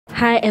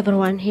Hi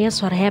everyone, here's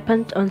what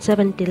happened on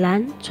 7th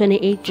Laan,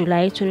 28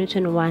 July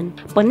 2021.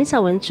 Bonita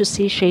went to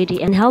see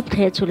Shady and helped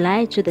her to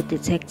lie to the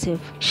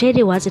detective.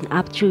 Shady wasn't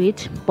up to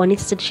it.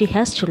 Bonita said she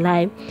has to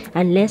lie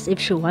unless if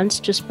she wants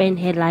to spend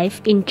her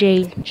life in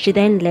jail. She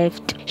then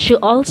left. She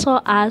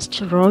also asked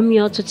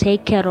Romeo to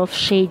take care of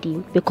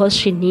Shady because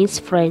she needs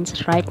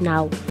friends right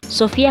now.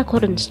 Sophia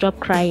couldn't stop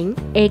crying.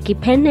 Eggy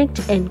panicked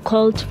and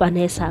called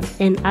Vanessa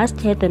and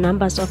asked her the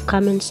numbers of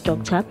Carmen's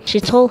doctor.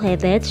 She told her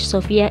that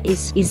Sophia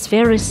is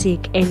very sick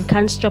and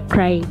can't stop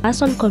crying.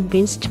 Person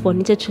convinced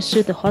Bonita to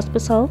sue the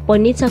hospital.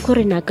 Bonita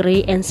couldn't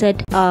agree and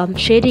said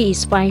Shady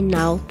is fine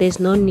now, there's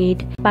no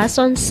need.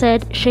 Person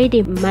said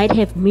Shady might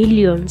have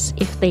millions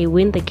if they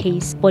win the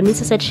case.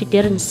 Bonita said she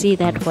didn't see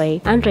that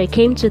way. Andre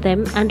came to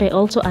them. Andre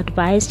also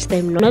advised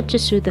them not to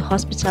sue the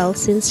hospital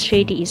since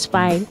Shady is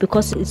fine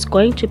because it's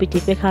going to be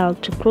difficult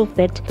to prove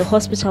that the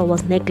hospital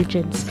was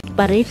negligent.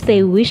 But if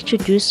they wish to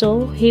do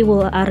so, he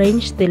will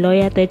arrange the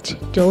lawyer that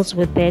deals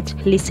with that.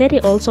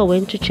 Lisette also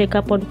went to check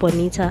up on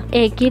Bonita.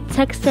 Eggy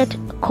texted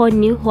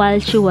Connie while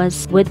she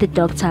was with the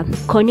doctor.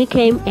 Connie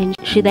came and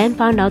she then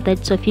found out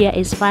that Sophia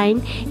is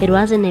fine. It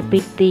wasn't a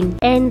big thing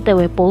and they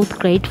were both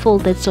grateful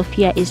that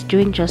Sophia is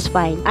doing just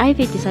fine.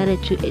 Ivy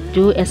decided to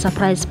do a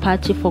surprise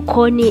party for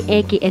Connie,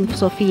 Eggy and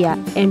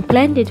Sophia and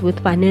planned it with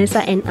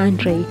Vanessa and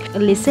Andre.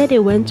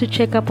 Lisette went to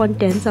check up on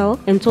Denzel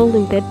and told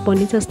him that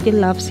Bonita still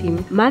loves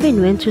him.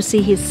 Marvin went to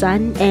see his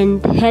son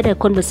and had a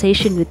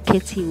conversation with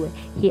Katie.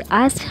 He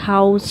asked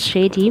how's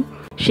Shady.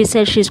 She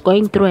said she's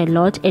going through a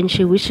lot and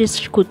she wishes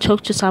she could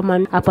talk to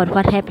someone about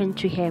what happened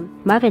to him.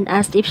 Marvin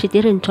asked if she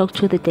didn't talk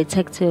to the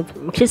detective.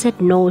 She said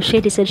no.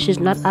 Shady said she's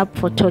not up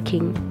for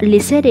talking.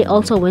 Lisette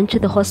also went to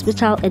the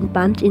hospital and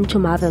bumped into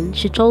Marvin.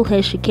 She told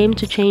her she came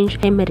to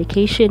change her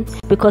medication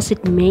because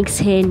it makes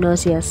her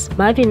nauseous.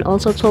 Marvin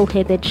also told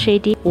her that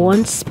Shady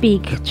won't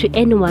speak to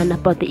anyone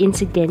about the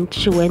incident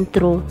she went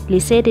through.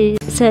 Lisette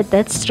said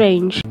that's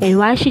strange and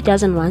why she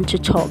doesn't want to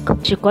talk.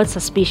 She got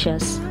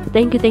suspicious.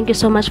 Thank you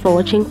so much for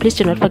watching. Please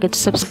do not forget to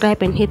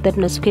subscribe and hit that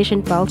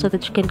notification bell so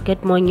that you can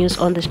get more news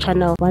on this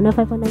channel.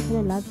 10519,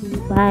 I love you.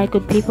 Bye,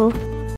 good people.